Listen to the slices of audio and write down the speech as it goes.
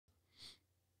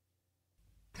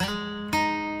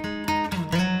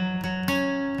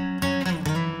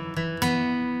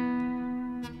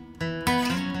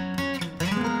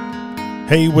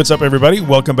Hey, what's up, everybody?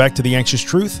 Welcome back to The Anxious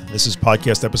Truth. This is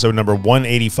podcast episode number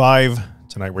 185.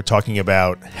 Tonight we're talking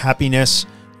about happiness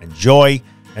and joy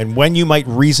and when you might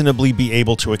reasonably be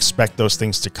able to expect those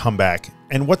things to come back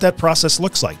and what that process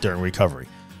looks like during recovery.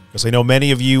 Because I know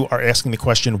many of you are asking the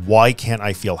question, why can't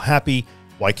I feel happy?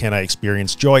 Why can't I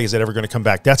experience joy? Is it ever going to come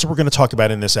back? That's what we're going to talk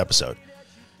about in this episode.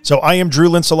 So I am Drew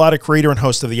Linsalata, creator and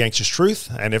host of The Anxious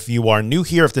Truth. And if you are new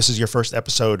here, if this is your first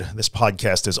episode, this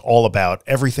podcast is all about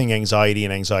everything anxiety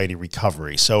and anxiety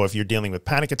recovery. So if you're dealing with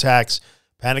panic attacks,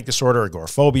 panic disorder,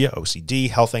 agoraphobia,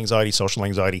 OCD, health anxiety, social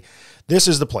anxiety, this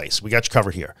is the place. We got you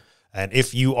covered here. And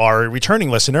if you are a returning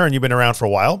listener and you've been around for a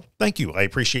while, thank you. I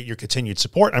appreciate your continued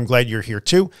support. I'm glad you're here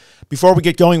too. Before we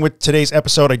get going with today's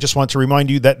episode, I just want to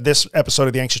remind you that this episode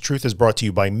of The Anxious Truth is brought to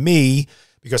you by me,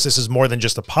 because this is more than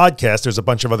just a podcast. There's a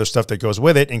bunch of other stuff that goes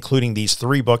with it, including these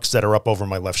 3 books that are up over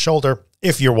my left shoulder.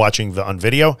 If you're watching on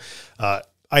video, I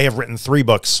have written 3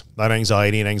 books on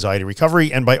anxiety and anxiety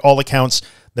recovery. And by all accounts,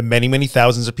 the many, many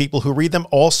thousands of people who read them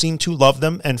all seem to love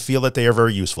them and feel that they are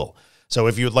very useful. So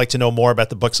if you would like to know more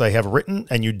about the books I have written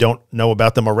and you don't know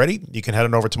about them already, you can head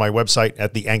on over to my website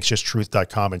at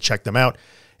theanxioustruth.com and check them out.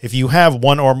 If you have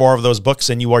one or more of those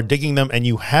books and you are digging them and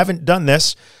you haven't done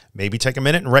this, maybe take a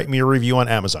minute and write me a review on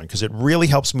Amazon, because it really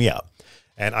helps me out.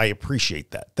 And I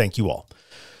appreciate that. Thank you all.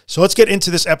 So let's get into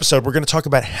this episode. We're going to talk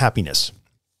about happiness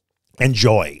and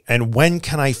joy. And when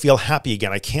can I feel happy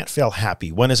again? I can't feel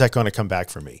happy. When is that going to come back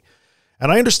for me?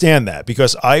 And I understand that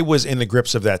because I was in the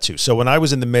grips of that too. So when I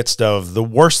was in the midst of the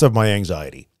worst of my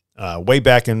anxiety, way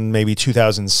back in maybe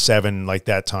 2007, like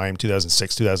that time,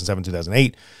 2006, 2007,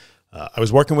 2008, I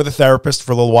was working with a therapist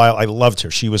for a little while. I loved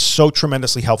her. She was so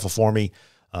tremendously helpful for me.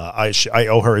 I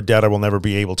owe her a debt I will never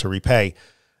be able to repay.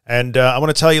 And I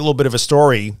want to tell you a little bit of a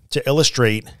story to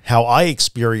illustrate how I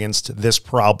experienced this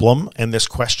problem and this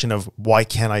question of why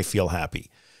can't I feel happy?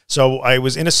 So I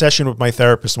was in a session with my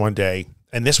therapist one day,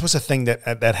 and this was a thing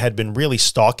that had been really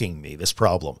stalking me, this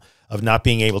problem of not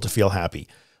being able to feel happy.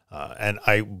 And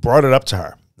I brought it up to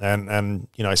her. And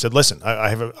you know, I said, listen, I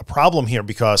have a problem here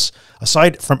because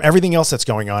aside from everything else that's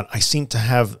going on, I seem to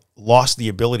have lost the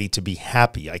ability to be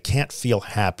happy. I can't feel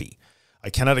happy. I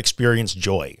cannot experience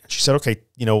joy. She said, okay,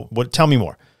 you know, tell me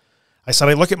more. I said,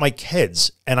 I look at my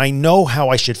kids and I know how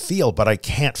I should feel, but I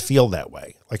can't feel that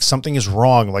way. Like something is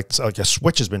wrong, like a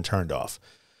switch has been turned off.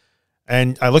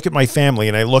 And I look at my family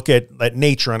and I look at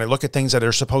nature and I look at things that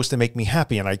are supposed to make me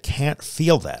happy, and I can't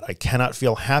feel that. I cannot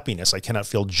feel happiness. I cannot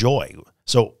feel joy.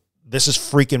 So this is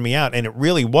freaking me out. And it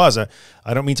really was.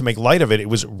 I don't mean to make light of it. It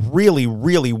was really,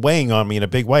 really weighing on me in a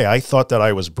big way. I thought that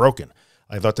I was broken.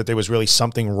 I thought that there was really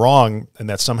something wrong and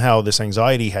that somehow this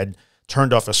anxiety had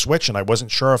turned off a switch, and I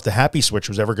wasn't sure if the happy switch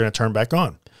was ever going to turn back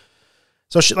on.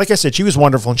 So she, like I said, she was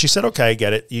wonderful. And she said, okay, I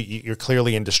get it. You're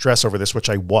clearly in distress over this, which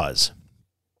I was.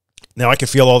 Now I could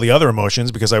feel all the other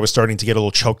emotions because I was starting to get a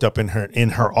little choked up in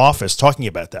her office talking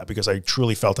about that, because I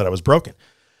truly felt that I was broken.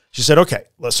 She said, okay,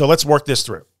 so let's work this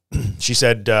through. She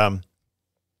said,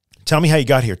 tell me how you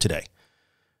got here today.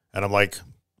 And I'm like,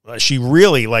 she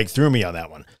really threw me on that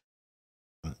one.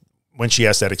 When she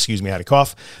asked that, excuse me, I had a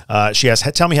cough. She asked,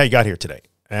 tell me how you got here today.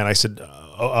 And I said,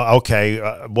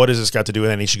 okay, what does this got to do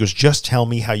with anything? She goes, just tell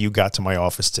me how you got to my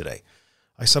office today.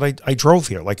 I said, I drove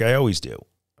here like I always do.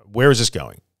 Where is this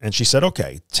going? And she said,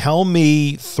 okay, tell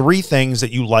me 3 things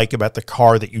that you like about the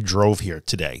car that you drove here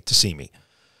today to see me.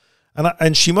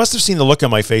 And she must have seen the look on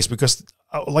my face, because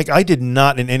I did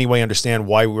not in any way understand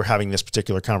why we were having this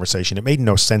particular conversation. It made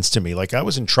no sense to me. Like I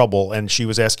was in trouble and she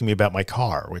was asking me about my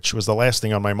car, which was the last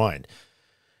thing on my mind.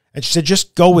 And she said,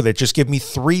 just go with it. Just give me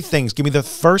 3 things. Give me the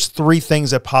first 3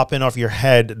 things that pop in off your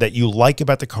head that you like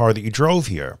about the car that you drove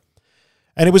here.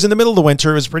 And it was in the middle of the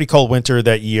winter. It was a pretty cold winter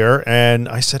that year. And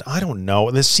I said, I don't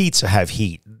know. The seats have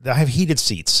heat. I have heated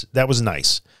seats. That was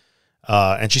nice.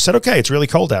 And she said, okay, it's really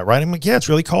cold out, right? I'm like, yeah, it's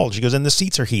really cold. She goes, and the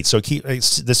seats are heat. So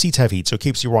the seats have heat. So it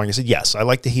keeps you warm. I said, yes, I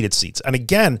like the heated seats. And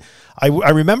again, I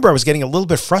remember I was getting a little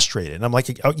bit frustrated. And I'm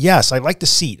like, oh, yes, I like the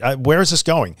seat. Where is this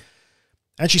going?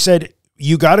 And she said,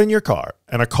 you got in your car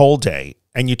on a cold day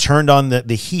and you turned on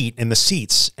the heat in the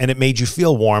seats and it made you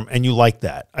feel warm and you like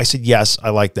that. I said, yes, I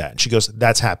like that. And she goes,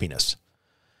 that's happiness.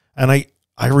 And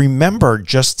I remember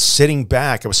just sitting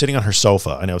back. I was sitting on her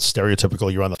sofa. I know it's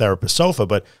stereotypical, you're on the therapist sofa,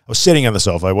 but I was sitting on the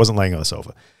sofa. I wasn't laying on the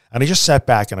sofa. And I just sat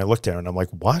back and I looked at her and I'm like,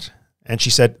 what? And she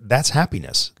said, that's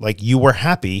happiness. Like you were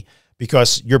happy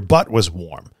because your butt was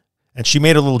warm. And she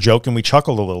made a little joke and we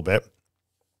chuckled a little bit.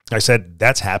 I said,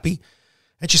 that's happy?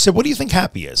 And she said, what do you think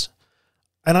happy is?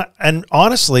 And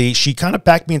honestly, she kind of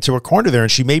backed me into a corner there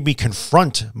and she made me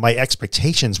confront my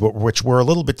expectations, which were a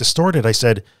little bit distorted. I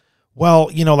said, well,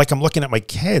 like I'm looking at my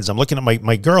kids, I'm looking at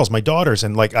my girls, my daughters,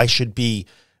 and like I should be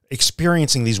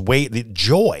experiencing the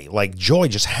joy,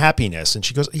 just happiness. And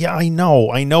she goes, yeah, I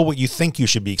know what you think you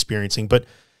should be experiencing, but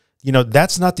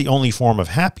that's not the only form of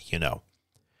happy, And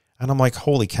I'm like,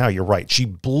 holy cow, you're right. She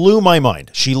blew my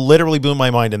mind. She literally blew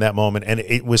my mind in that moment. And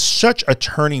it was such a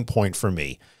turning point for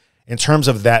me in terms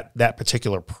of that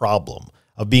particular problem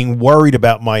of being worried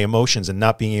about my emotions and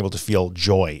not being able to feel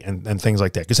joy and things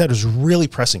like that, because that was really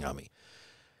pressing on me.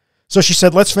 So she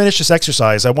said, let's finish this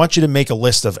exercise. I want you to make a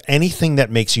list of anything that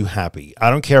makes you happy. I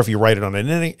don't care if you write it on an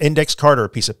index card or a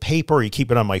piece of paper, or you keep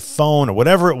it on my phone or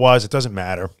whatever it was. It doesn't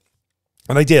matter.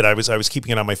 And I did. I was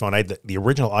keeping it on my phone. I had the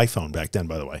original iPhone back then,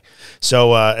 by the way.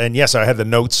 So, and yes, I had the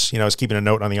notes. I was keeping a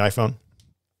note on the iPhone.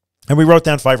 And we wrote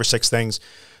down 5 or 6 things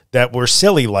that were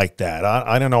silly like that.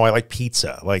 I don't know. I like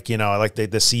pizza. I like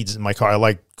the seeds in my car. I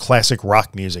like classic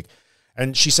rock music.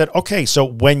 And she said, okay, so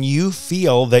when you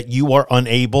feel that you are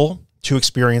unable to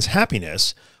experience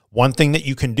happiness, one thing that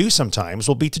you can do sometimes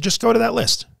will be to just go to that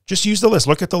list. Just use the list.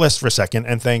 Look at the list for a second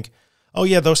and think, oh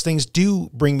yeah, those things do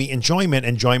bring me enjoyment.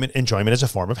 Enjoyment is a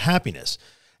form of happiness.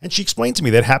 And she explained to me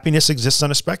that happiness exists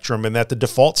on a spectrum and that the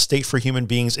default state for human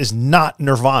beings is not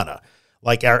nirvana.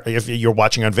 Like if you're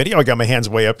watching on video, I got my hands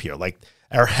way up here. Like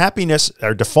our happiness,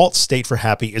 our default state for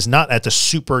happy is not at the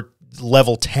super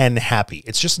level 10 happy.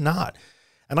 It's just not.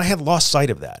 And I had lost sight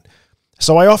of that.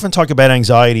 So I often talk about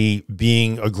anxiety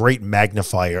being a great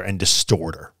magnifier and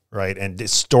distorter, right? And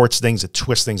distorts things, it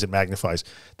twists things, it magnifies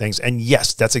things. And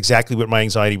yes, that's exactly what my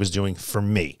anxiety was doing for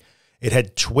me. It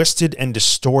had twisted and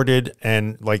distorted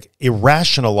and like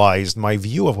irrationalized my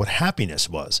view of what happiness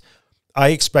was. I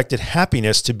expected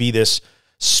happiness to be this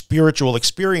spiritual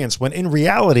experience when in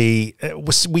reality,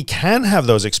 we can have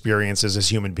those experiences as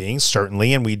human beings,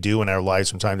 certainly, and we do in our lives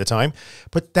from time to time,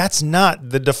 but that's not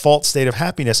the default state of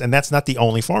happiness, and that's not the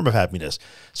only form of happiness.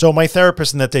 So my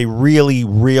therapist and that they really,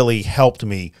 really helped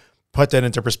me put that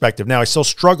into perspective. Now, I still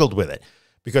struggled with it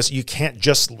because you can't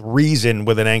just reason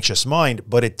with an anxious mind,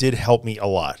 but it did help me a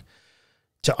lot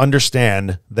to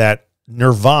understand that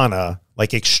nirvana,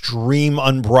 like extreme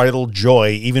unbridled joy,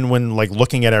 even when like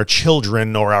looking at our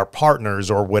children or our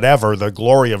partners or whatever, the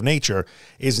glory of nature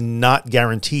is not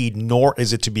guaranteed, nor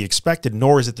is it to be expected,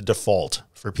 nor is it the default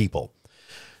for people.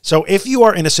 So if you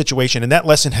are in a situation, and that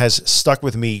lesson has stuck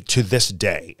with me to this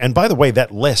day, and by the way,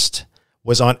 that list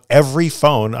was on every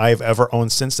phone I've ever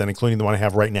owned since then, including the one I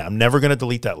have right now. I'm never going to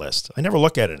delete that list. I never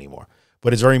look at it anymore,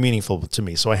 but it's very meaningful to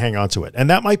me, so I hang on to it. And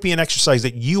that might be an exercise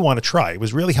that you want to try. It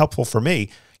was really helpful for me.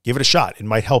 Give it a shot. It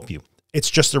might help you. It's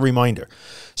just a reminder.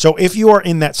 So if you are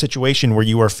in that situation where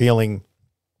you are feeling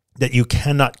that you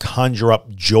cannot conjure up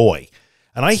joy,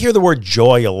 and I hear the word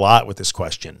joy a lot with this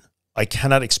question. I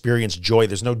cannot experience joy.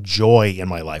 There's no joy in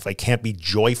my life. I can't be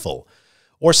joyful.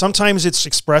 Or sometimes it's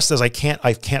expressed as I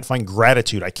can't find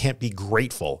gratitude. I can't be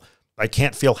grateful. I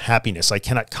can't feel happiness. I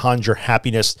cannot conjure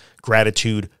happiness,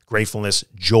 gratitude, gratefulness,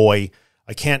 joy.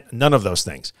 I can't, none of those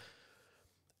things.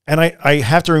 And I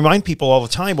have to remind people all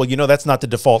the time, well, that's not the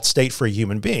default state for a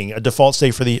human being. A default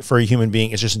state for a human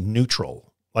being is just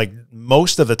neutral. Like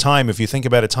most of the time, if you think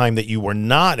about a time that you were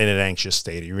not in an anxious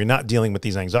state, or you're not dealing with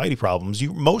these anxiety problems,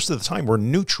 you most of the time were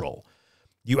neutral.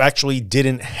 You actually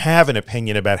didn't have an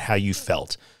opinion about how you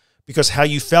felt, because how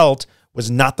you felt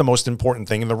was not the most important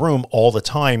thing in the room all the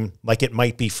time, like it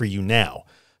might be for you now.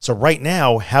 So right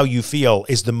now, how you feel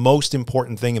is the most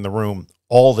important thing in the room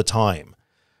all the time,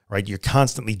 right? You're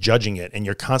constantly judging it, and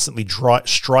you're constantly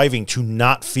striving to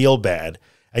not feel bad.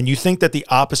 And you think that the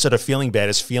opposite of feeling bad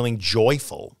is feeling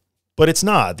joyful, but it's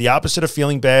not. The opposite of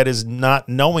feeling bad is not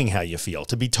knowing how you feel.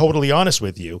 To be totally honest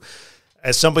with you,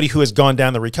 as somebody who has gone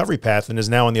down the recovery path and is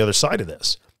now on the other side of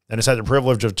this, and has had the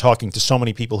privilege of talking to so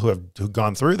many people who've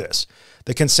gone through this,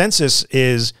 the consensus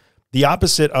is the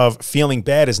opposite of feeling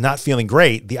bad is not feeling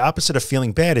great. The opposite of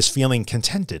feeling bad is feeling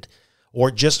contented,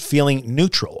 or just feeling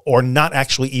neutral, or not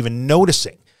actually even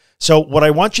noticing. So what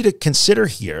I want you to consider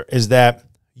here is that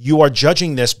you are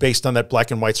judging this based on that black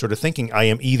and white sort of thinking. I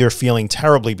am either feeling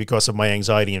terribly because of my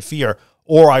anxiety and fear,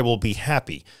 or I will be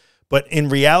happy. But in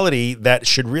reality, that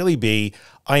should really be,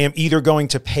 I am either going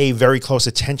to pay very close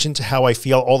attention to how I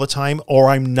feel all the time, or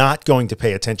I'm not going to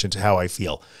pay attention to how I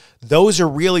feel. Those are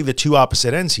really the two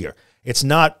opposite ends here. It's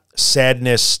not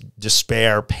sadness,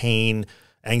 despair, pain,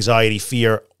 anxiety,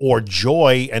 fear, or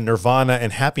joy and nirvana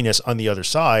and happiness on the other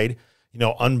side,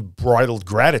 unbridled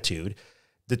gratitude.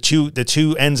 The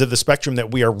two ends of the spectrum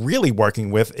that we are really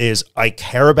working with is I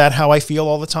care about how I feel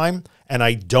all the time, and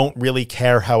I don't really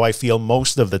care how I feel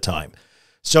most of the time.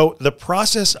 So the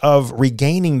process of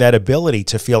regaining that ability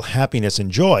to feel happiness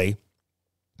and joy,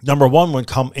 number one, would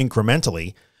come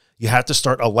incrementally. You have to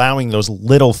start allowing those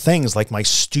little things like my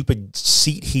stupid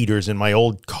seat heaters in my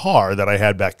old car that I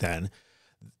had back then.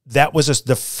 That was just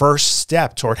the first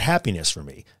step toward happiness for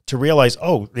me, to realize,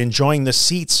 oh, enjoying the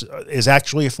seats is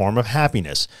actually a form of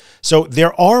happiness. So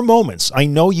there are moments. I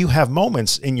know you have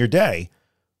moments in your day.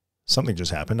 Something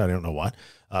just happened. I don't know what.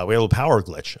 We had a little power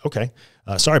glitch. Okay.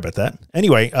 Sorry about that.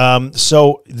 Anyway,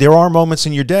 so there are moments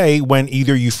in your day when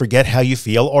either you forget how you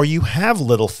feel or you have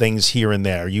little things here and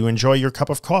there. You enjoy your cup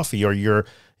of coffee or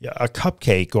a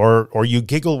cupcake or you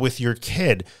giggle with your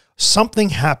kid. Something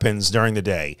happens during the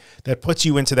day that puts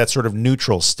you into that sort of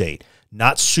neutral state,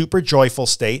 not super joyful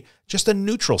state, just a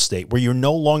neutral state where you're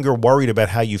no longer worried about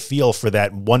how you feel for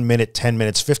that 1 minute, 10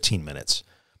 minutes, 15 minutes.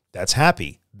 That's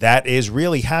happy. That is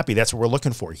really happy. That's what we're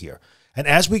looking for here. And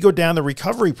as we go down the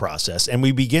recovery process and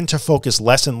we begin to focus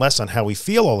less and less on how we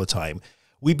feel all the time,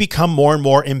 we become more and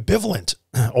more ambivalent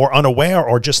or unaware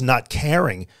or just not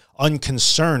caring,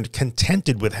 unconcerned,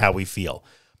 contented with how we feel.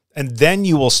 And then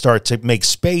you will start to make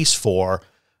space for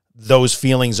those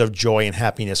feelings of joy and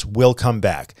happiness will come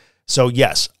back. So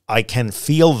yes, I can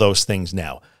feel those things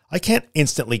now. I can't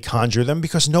instantly conjure them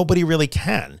because nobody really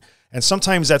can. And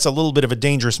sometimes that's a little bit of a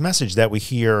dangerous message that we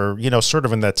hear, sort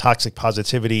of in the toxic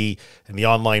positivity and the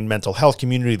online mental health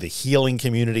community, the healing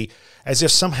community, as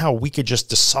if somehow we could just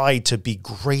decide to be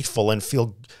grateful and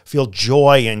feel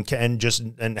joy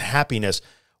and happiness.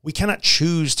 We cannot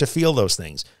choose to feel those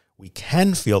things. We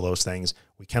can feel those things.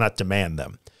 We cannot demand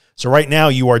them. So right now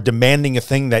you are demanding a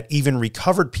thing that even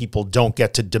recovered people don't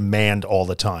get to demand all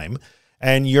the time.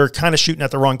 And you're kind of shooting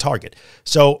at the wrong target.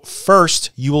 So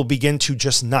first, you will begin to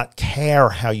just not care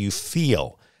how you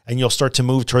feel. And you'll start to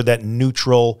move toward that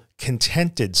neutral,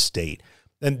 contented state.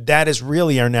 And that is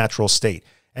really our natural state.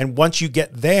 And once you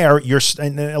get there,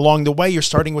 and along the way, you're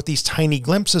starting with these tiny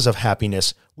glimpses of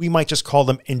happiness. We might just call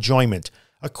them enjoyment,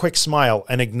 a quick smile,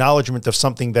 an acknowledgement of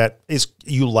something that is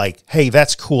you like. Hey,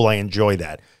 that's cool. I enjoy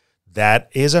that.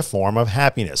 That is a form of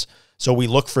happiness. So we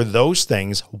look for those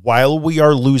things while we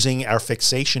are losing our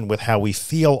fixation with how we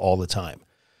feel all the time.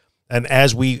 And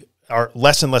as we are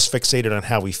less and less fixated on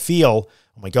how we feel,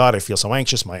 oh my God, I feel so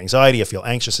anxious, my anxiety, I feel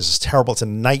anxious, this is terrible, it's a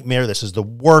nightmare, this is the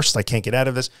worst, I can't get out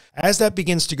of this. As that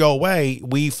begins to go away,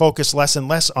 we focus less and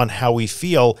less on how we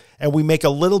feel, and we make a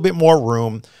little bit more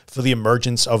room for the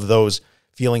emergence of those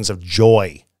feelings of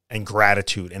joy and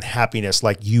gratitude and happiness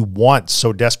like you want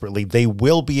so desperately. They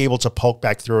will be able to poke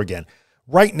back through again.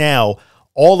 Right now,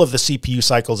 all of the CPU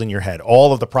cycles in your head,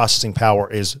 all of the processing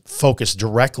power is focused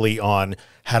directly on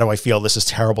how do I feel? This is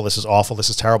terrible. This is awful. This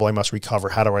is terrible. I must recover.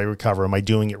 How do I recover? Am I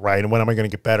doing it right? And when am I going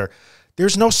to get better?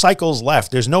 There's no cycles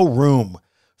left. There's no room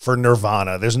for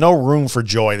nirvana. There's no room for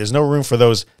joy. There's no room for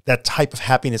that type of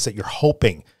happiness that you're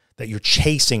hoping, that you're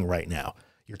chasing right now.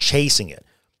 You're chasing it.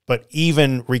 But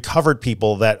even recovered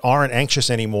people that aren't anxious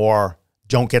anymore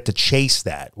don't get to chase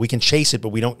that. We can chase it, but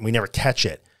we never catch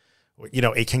it.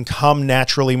 It can come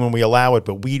naturally when we allow it,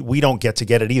 but we don't get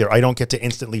it either. I don't get to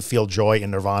instantly feel joy in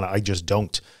nirvana. I just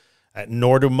don't.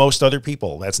 Nor do most other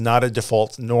people. That's not a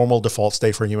normal default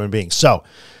state for a human being. So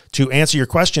to answer your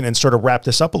question and sort of wrap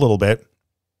this up a little bit,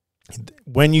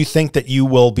 when you think that you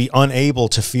will be unable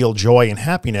to feel joy and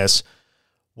happiness,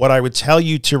 what I would tell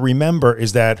you to remember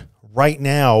is that right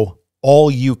now, all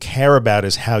you care about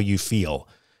is how you feel.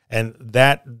 And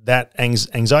that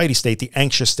anxiety state, the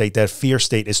anxious state, that fear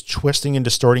state is twisting and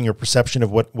distorting your perception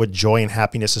of what joy and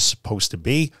happiness is supposed to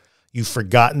be. You've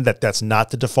forgotten that that's not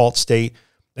the default state.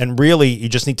 And really, you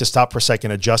just need to stop for a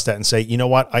second, adjust that and say, you know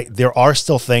what? There are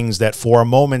still things that for a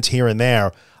moment here and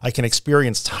there, I can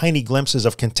experience tiny glimpses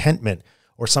of contentment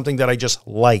or something that I just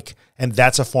like. And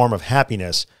that's a form of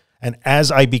happiness. And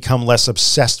as I become less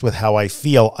obsessed with how I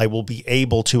feel, I will be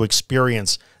able to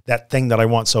experience that thing that I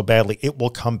want so badly. It will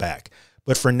come back.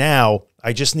 But for now,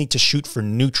 I just need to shoot for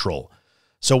neutral.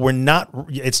 So we're not,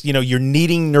 you're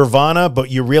needing nirvana,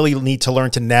 but you really need to learn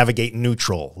to navigate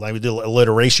neutral. I would do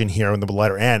alliteration here on the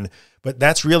letter N, but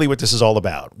that's really what this is all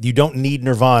about. You don't need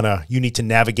nirvana. You need to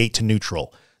navigate to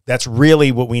neutral. That's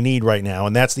really what we need right now.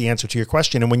 And that's the answer to your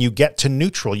question. And when you get to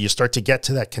neutral, you start to get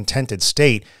to that contented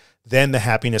state, then the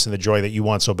happiness and the joy that you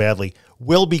want so badly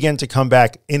will begin to come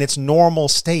back in its normal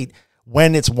state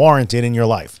when it's warranted in your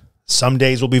life. Some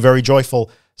days will be very joyful.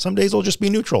 Some days will just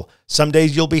be neutral. Some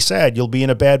days you'll be sad. You'll be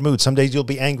in a bad mood. Some days you'll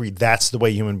be angry. That's the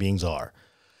way human beings are.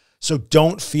 So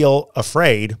don't feel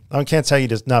afraid. I can't tell you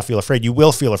to not feel afraid. You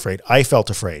will feel afraid. I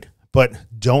felt afraid. But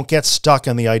don't get stuck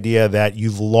on the idea that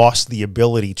you've lost the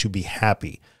ability to be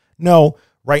happy. No,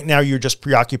 right now you're just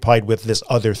preoccupied with this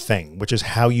other thing, which is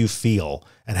how you feel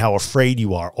and how afraid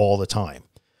you are all the time.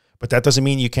 But that doesn't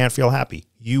mean you can't feel happy.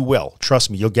 You will. Trust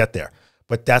me, you'll get there.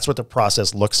 but that's what the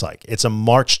process looks like. It's a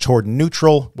march toward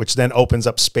neutral, which then opens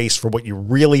up space for what you're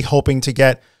really hoping to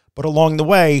get. But along the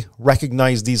way,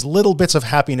 recognize these little bits of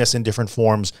happiness in different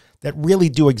forms that really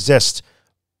do exist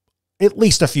at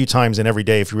least a few times in every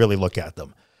day if you really look at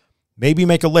them. Maybe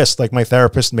make a list like my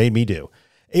therapist made me do.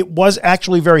 It was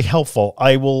actually very helpful.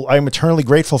 I'm eternally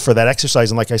grateful for that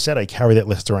exercise. And like I said, I carry that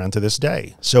list around to this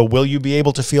day. So will you be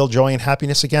able to feel joy and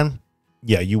happiness again?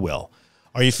 Yeah, you will.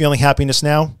 Are you feeling happiness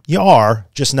now? You are,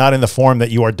 just not in the form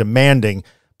that you are demanding,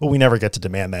 but we never get to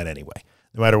demand that anyway,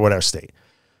 no matter what our state.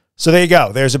 So there you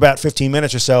go. There's about 15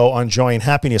 minutes or so on joy and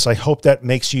happiness. I hope that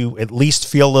makes you at least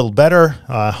feel a little better.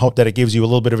 I hope that it gives you a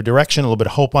little bit of a direction, a little bit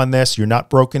of hope on this. You're not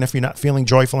broken if you're not feeling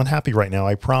joyful and happy right now,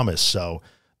 I promise. So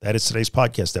that is today's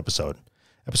podcast episode.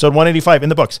 Episode 185 in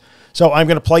the books. So I'm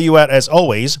going to play you out as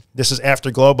always. This is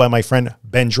AfterGlow by my friend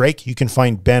Ben Drake. You can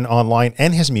find Ben online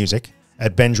and his music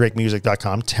at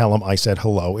bendrakemusic.com. Tell him I said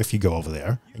hello if you go over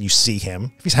there and you see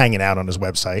him. If he's hanging out on his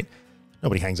website.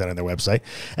 Nobody hangs out on their website.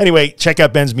 Anyway, check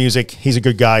out Ben's music. He's a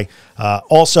good guy.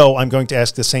 Also, I'm going to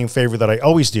ask the same favor that I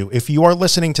always do. If you are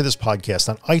listening to this podcast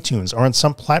on iTunes or on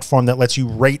some platform that lets you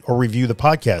rate or review the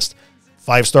podcast,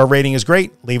 5-star rating is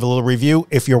great. Leave a little review.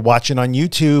 If you're watching on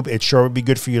YouTube, it sure would be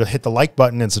good for you to hit the like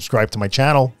button and subscribe to my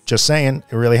channel. Just saying,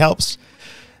 it really helps.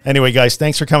 Anyway, guys,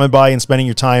 thanks for coming by and spending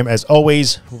your time. As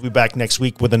always, we'll be back next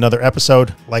week with another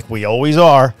episode like we always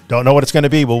are. Don't know what it's going to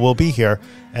be, but we'll be here.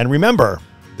 And remember,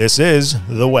 this is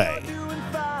the way.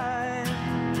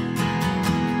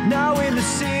 Now in the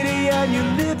city and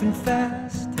you're living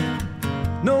fast.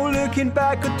 No looking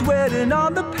back or dwelling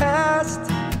on the past.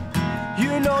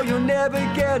 You know you'll never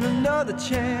get another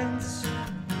chance.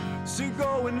 So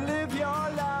go and live your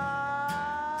life.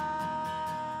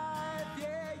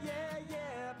 Yeah, yeah,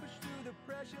 yeah. Push through the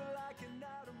pressure like an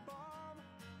atom bomb.